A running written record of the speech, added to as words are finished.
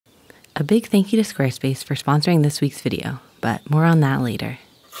A big thank you to Squarespace for sponsoring this week's video, but more on that later.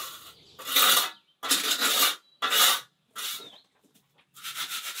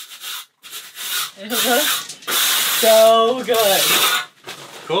 So good.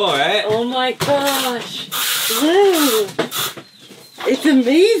 Cool, right? Oh my gosh. Lou, it's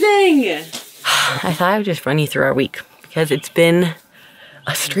amazing. I thought I would just run you through our week because it's been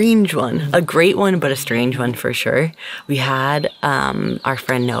a strange one. A great one, but a strange one for sure. We had our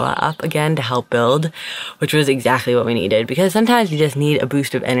friend Noah up again to help build, which was exactly what we needed because sometimes you just need a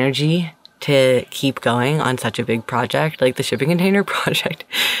boost of energy to keep going on such a big project. Like the shipping container project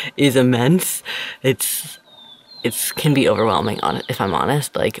is immense. It can be overwhelming, if I'm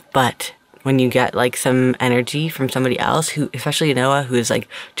honest, but when you get like some energy from somebody else who, especially Noah, who is like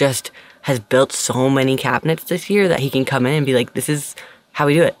just has built so many cabinets this year that he can come in and be like, this is how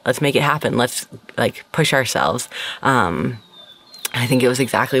we do it. Let's make it happen. Let's like push ourselves. I think it was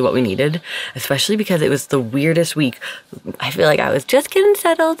exactly what we needed, especially because it was the weirdest week. I feel like I was just getting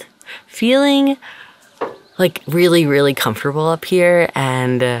settled, feeling like really, really comfortable up here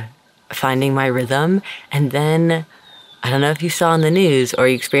and finding my rhythm. And then, I don't know if you saw in the news or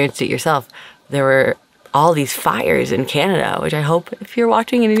you experienced it yourself, there were all these fires in Canada, which I hope if you're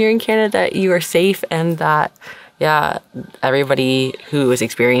watching and you're in Canada that you are safe and that, yeah, everybody who is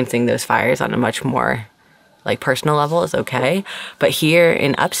experiencing those fires on a much more like personal level is okay. But here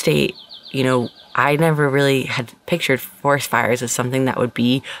in upstate, you know, I never really had pictured forest fires as something that would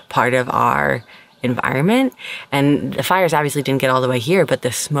be part of our environment. And the fires obviously didn't get all the way here, but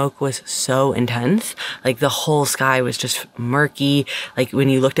the smoke was so intense. Like the whole sky was just murky. Like when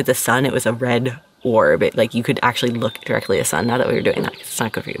you looked at the sun, it was a red orb. Like you could actually look directly at the sun. Not that we were doing that, 'cause it's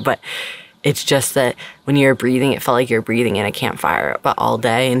not good for you, but it's just that when you're breathing, it felt like you're breathing in a campfire about all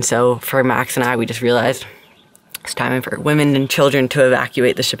day. And so for Max and I, we just realized it's time for women and children to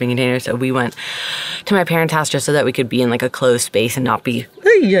evacuate the shipping container. So we went to my parents' house just so that we could be in like a closed space and not be,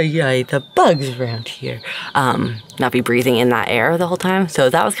 the bugs around here, not be breathing in that air the whole time. So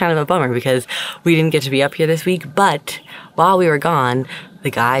that was kind of a bummer because we didn't get to be up here this week. But while we were gone,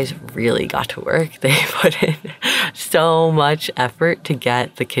 the guys really got to work. They put in so much effort to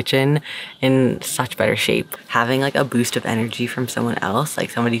get the kitchen in such better shape. Having like a boost of energy from someone else,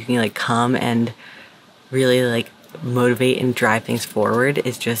 like somebody who can like come and really like motivate and drive things forward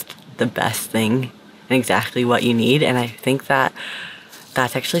is just the best thing and exactly what you need. And I think that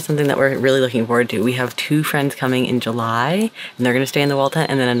that's actually something that we're really looking forward to. We have 2 friends coming in July and they're gonna stay in the wall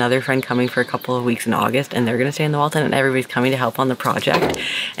tent, and then another friend coming for a couple of weeks in August and they're gonna stay in the wall tent, and everybody's coming to help on the project.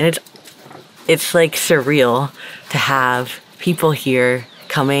 And it's like surreal to have people here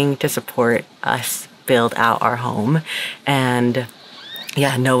coming to support us build out our home. And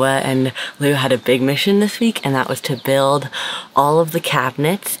yeah, Noah and Lou had a big mission this week, and that was to build all of the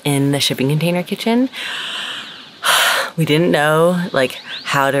cabinets in the shipping container kitchen. We didn't know like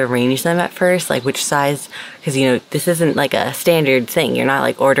how to arrange them at first, like which size, because you know, this isn't like a standard thing. You're not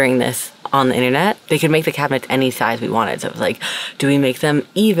like ordering this on the internet. They could make the cabinets any size we wanted. So it was like, do we make them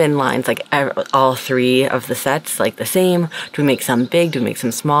even lines, like all 3 of the sets like the same? Do we make some big? Do we make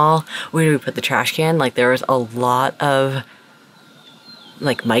some small? Where do we put the trash can? Like there was a lot of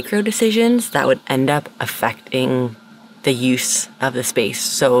like micro decisions that would end up affecting the use of the space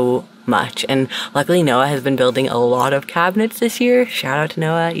so much. And luckily Noah has been building a lot of cabinets this year. Shout out to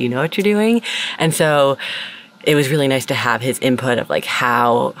Noah, you know what you're doing. And so it was really nice to have his input of like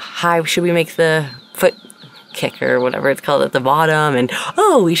how high should we make the foot kick or whatever it's called at the bottom, and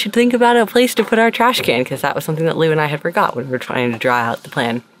oh, we should think about a place to put our trash can, because that was something that Lou and I had forgot when we were trying to draw out the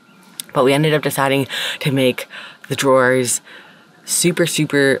plan. But we ended up deciding to make the drawers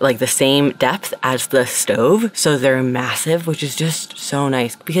super like the same depth as the stove, so they're massive, which is just so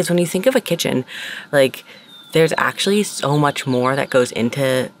nice. Because when you think of a kitchen, like there's actually so much more that goes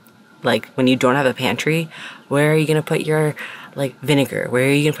into, like when you don't have a pantry, where are you gonna put your like vinegar? Where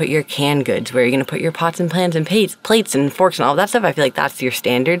are you gonna put your canned goods? Where are you gonna put your pots and pans and plates and forks and all that stuff? I feel like that's your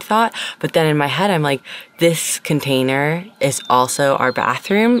standard thought. But then in my head, I'm like, this container is also our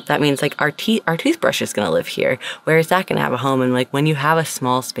bathroom. That means like our toothbrush is gonna live here. Where is that gonna have a home? And like when you have a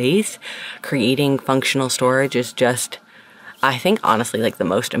small space, creating functional storage is just, I think honestly, like the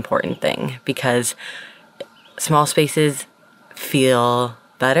most important thing, because small spaces feel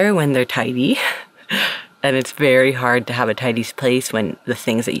better when they're tidy. And it's very hard to have a tidy place when the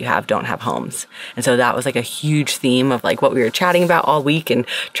things that you have don't have homes. And so that was like a huge theme of like what we were chatting about all week, and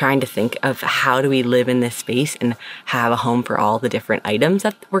trying to think of how do we live in this space and have a home for all the different items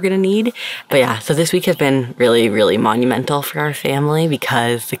that we're gonna need. But yeah, so this week has been really monumental for our family,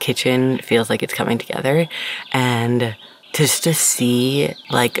 because the kitchen feels like it's coming together. And just to see,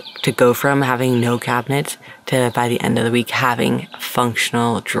 like, to go from having no cabinets to by the end of the week having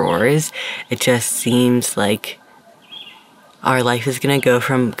functional drawers, it just seems like our life is gonna go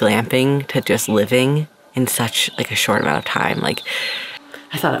from glamping to just living in such like a short amount of time. Like,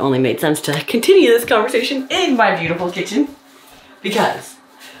 I thought it only made sense to continue this conversation in my beautiful kitchen because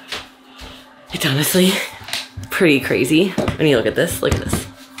it's honestly pretty crazy. When you look at this,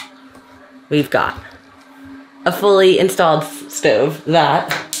 We've got a fully installed stove that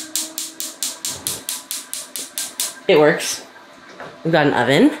it works. We've got an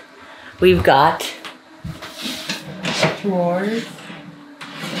oven. We've got drawers.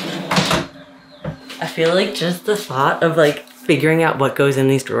 I feel like just the thought of like figuring out what goes in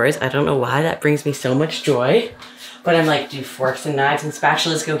these drawers, I don't know why that brings me so much joy. But I'm like, do forks and knives and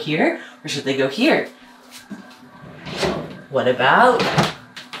spatulas go here or should they go here? What about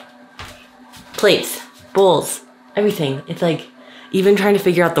plates, bowls, everything? It's like even trying to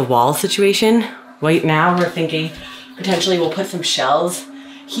figure out the wall situation. Right now we're thinking potentially we'll put some shelves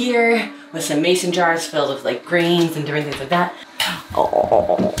here with some mason jars filled with like grains and different things like that.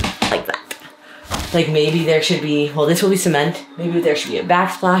 Oh, like that. Like maybe there should be, well, this will be cement. Maybe there should be a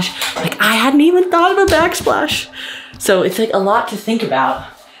backsplash. Like I hadn't even thought of a backsplash. So it's like a lot to think about.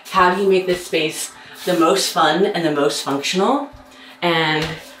 How do you make this space the most fun and the most functional? And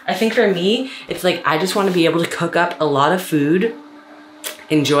I think for me, it's like, I just want to be able to cook up a lot of food,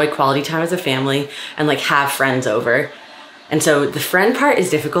 enjoy quality time as a family, and like have friends over. And so the friend part is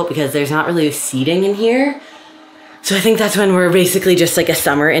difficult because there's not really seating in here. So I think that's when we're basically just like a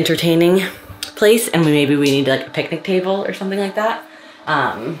summer entertaining place, and maybe we need like a picnic table or something like that.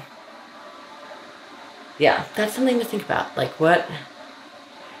 Yeah, that's something to think about. Like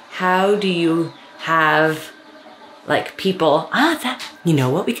how do you have like people, you know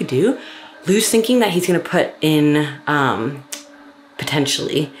what we could do? Lou's thinking that he's gonna put in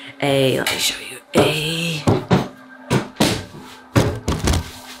potentially let me show you,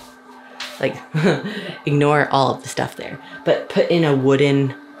 like ignore all of the stuff there, but put in a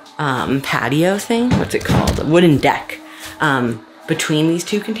wooden patio thing. What's it called? A wooden deck between these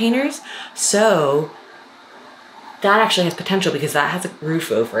two containers. So that actually has potential because that has a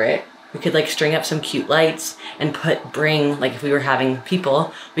roof over it. We could like string up some cute lights and bring, like if we were having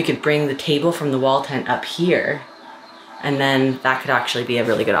people, we could bring the table from the wall tent up here. And then that could actually be a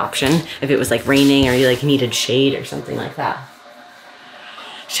really good option if it was like raining or you like needed shade or something like that.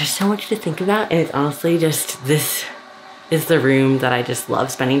 It's just so much to think about, and it's honestly just, this is the room that I just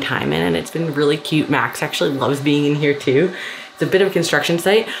love spending time in, and it's been really cute. Max actually loves being in here too. It's a bit of a construction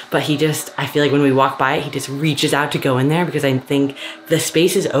site, but I feel like when we walk by it, he just reaches out to go in there because I think the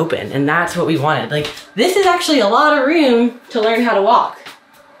space is open, and that's what we wanted. Like, this is actually a lot of room to learn how to walk.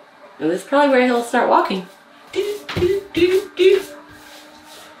 And this is probably where he'll start walking.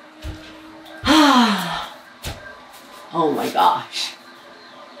 Oh my gosh.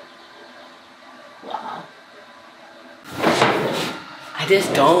 Wow. I just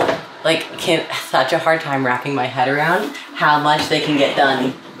such a hard time wrapping my head around how much they can get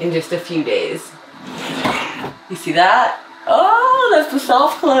done in just a few days. You see that? Oh, that's the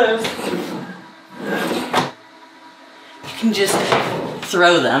soft close. You can just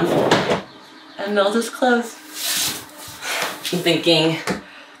throw them and they'll just close. I'm thinking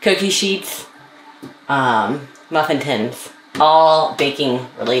cookie sheets, muffin tins, all baking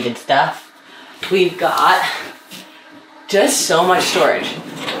related stuff. We've got just so much storage.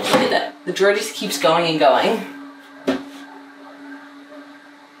 Look at that. The drawer just keeps going and going.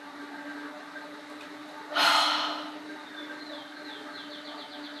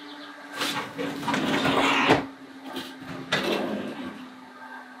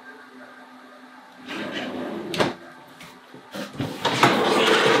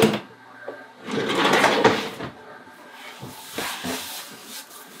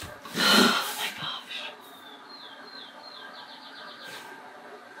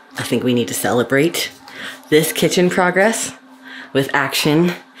 I think we need to celebrate this kitchen progress with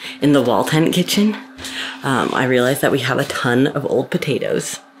action in the wall tent kitchen. I realized that we have a ton of old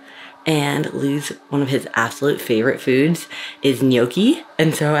potatoes, and one of his absolute favorite foods is gnocchi.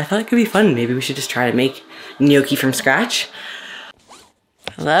 And so I thought it could be fun. Maybe we should just try to make gnocchi from scratch.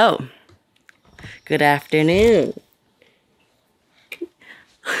 Hello. Good afternoon.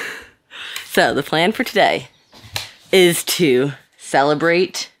 So the plan for today is to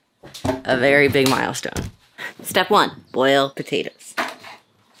celebrate a very big milestone. Step 1, boil potatoes.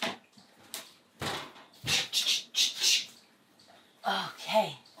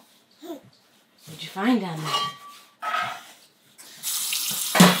 Okay. What'd you find down there?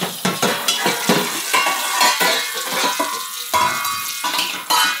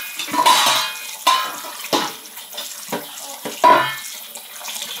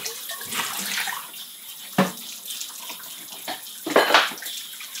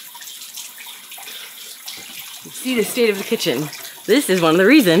 see the state of the kitchen. This is one of the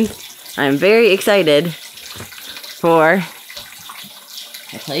reasons I'm very excited for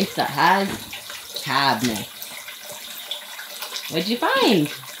a place that has cabinets. What'd you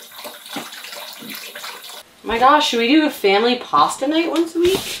find? Oh my gosh, should we do a family pasta night once a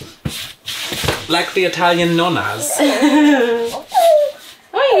week? Like the Italian nonnas. Oh,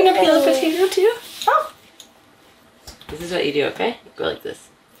 you're gonna peel a potato too? Oh. This is what you do, okay? Go like this.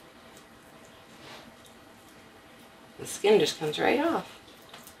 The skin just comes right off.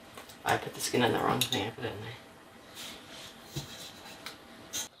 I put the skin on the wrong thing. I put it in there.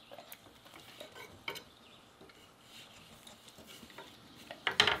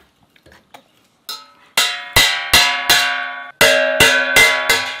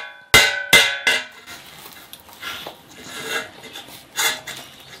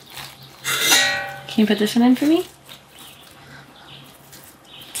 Can you put this one in for me?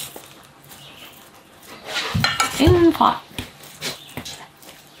 In the pot.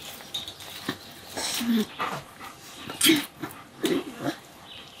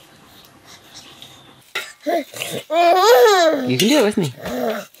 You can do it with me.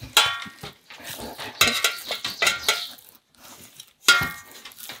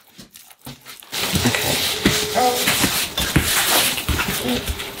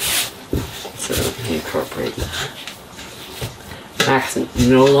 Incorporate that. Max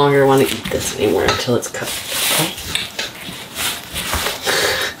no longer want to eat this anymore until it's cooked. Okay?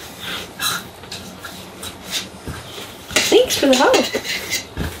 Thanks for the help. I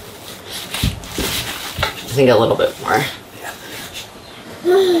think a little bit more.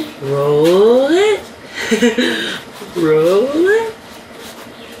 Yeah. Roll it. Roll it.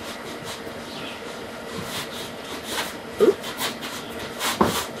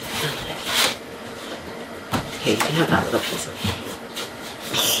 Okay, you can have that little piece of it.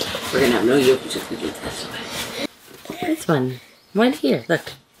 We're gonna have no yolks if we do it this way. This one. One here,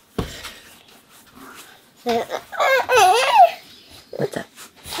 look. What's up?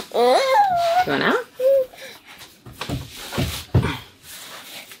 Going out?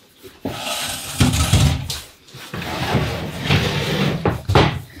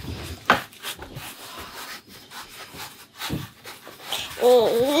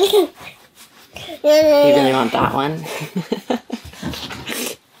 You really want that one?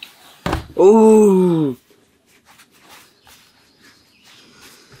 Ooh!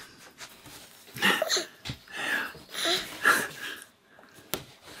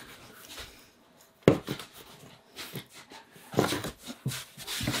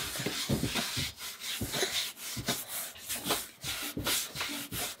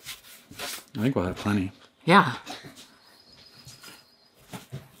 I think we'll have plenty. Yeah.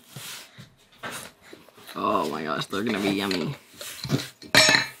 Oh my gosh, they're gonna be yummy.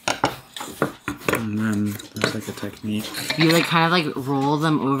 And then there's like a technique. You like kind of like roll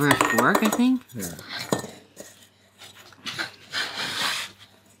them over a fork, I think? Yeah.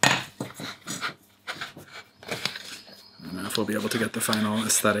 I don't know if we'll be able to get the final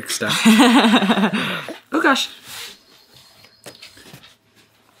aesthetic step. Oh gosh.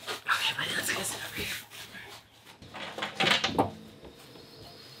 Okay, buddy, let's go sit over here.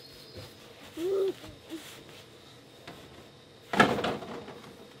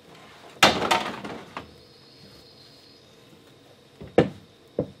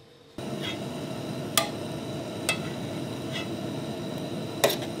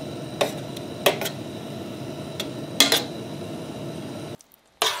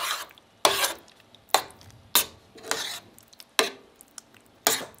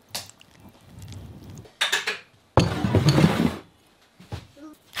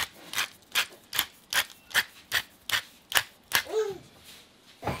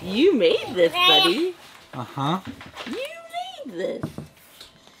 You made this, buddy. Uh-huh. You made this.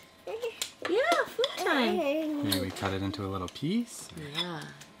 Yeah, food time. Maybe we cut it into a little piece. Yeah.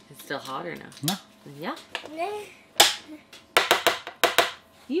 It's still hotter now. No. Yeah.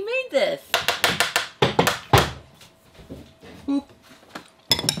 You made this. Boop.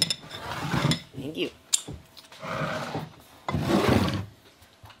 Thank you.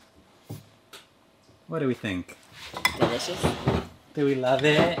 What do we think? Delicious. Do we love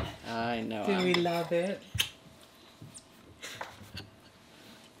it? I know. Do we love it?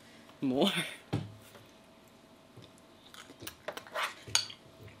 More.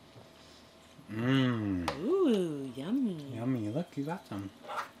 Mmm. Ooh, yummy. Yummy. Look, you got some.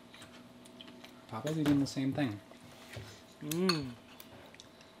 Papa's eating the same thing. Mmm.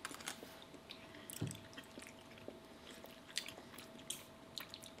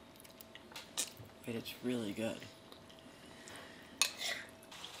 But it's really good.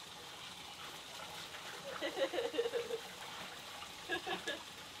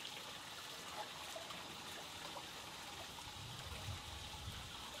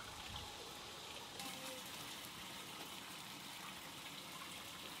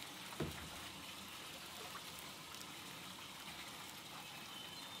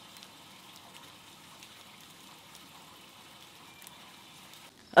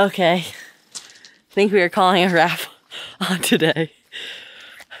 Okay, I think we are calling a wrap on today.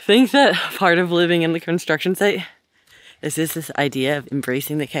 I think that part of living in the construction site is this idea of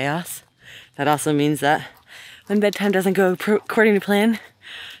embracing the chaos. That also means that when bedtime doesn't go according to plan,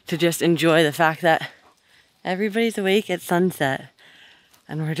 to just enjoy the fact that everybody's awake at sunset.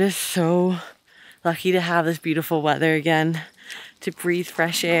 And we're just so lucky to have this beautiful weather again, to breathe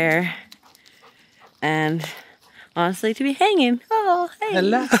fresh air, and honestly, to be hanging. Oh, hey.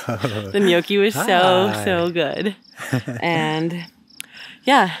 Hello. The gnocchi was so good. And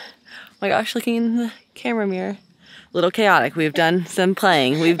yeah, oh my gosh, looking in the camera mirror. A little chaotic. We've done some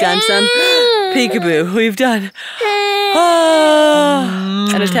playing. We've done some peekaboo. We've done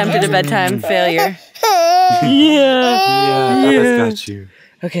an attempted a bedtime failure. Yeah, Papa's got you.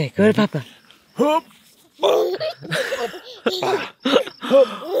 Okay, go to Papa. Hop.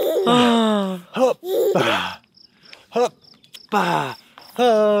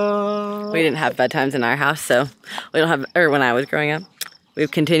 We didn't have bedtimes in our house, so we don't have, or when I was growing up,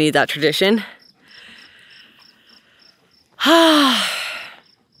 we've continued that tradition.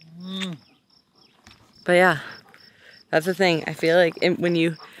 But yeah, that's the thing. I feel like when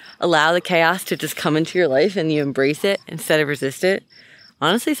you allow the chaos to just come into your life and you embrace it instead of resist it,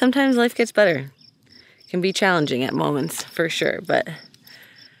 honestly, sometimes life gets better. It can be challenging at moments, for sure, but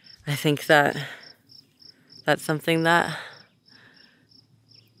I think that that's something that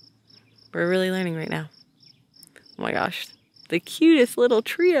we're really learning right now. Oh my gosh, the cutest little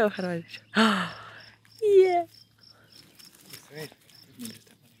trio. How do I? Yeah.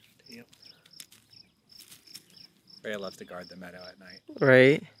 Rhea loves to guard the meadow at night.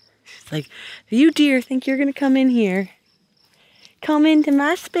 Right. She's like, you dear think you're gonna come in here? Come into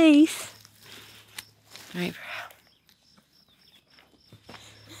my space. Right.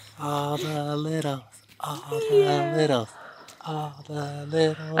 All the littles, all the littles, all the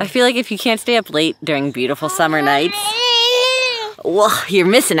littles. I feel like if you can't stay up late during beautiful summer nights, well, you're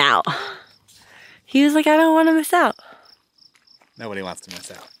missing out. He was like, I don't want to miss out. Nobody wants to miss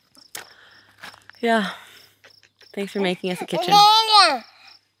out. Yeah. Thanks for making us a kitchen.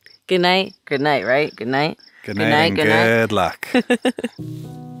 Good night. Good night, right? Good night. Good night and good luck.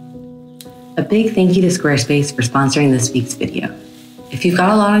 A big thank you to Squarespace for sponsoring this week's video. If you've got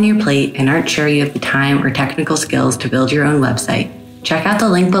a lot on your plate and aren't sure you have the time or technical skills to build your own website, check out the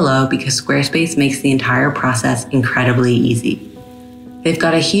link below because Squarespace makes the entire process incredibly easy. They've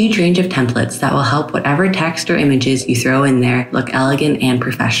got a huge range of templates that will help whatever text or images you throw in there look elegant and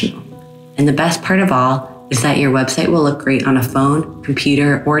professional. And the best part of all is that your website will look great on a phone,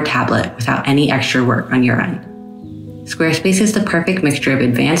 computer, or tablet without any extra work on your end. Squarespace is the perfect mixture of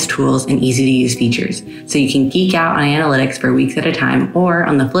advanced tools and easy-to-use features, so you can geek out on analytics for weeks at a time, or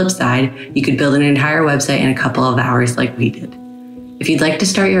on the flip side, you could build an entire website in a couple of hours like we did. If you'd like to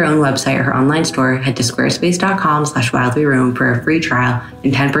start your own website or online store, head to squarespace.com/wildlyroam for a free trial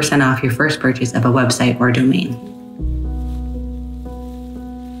and 10% off your first purchase of a website or domain.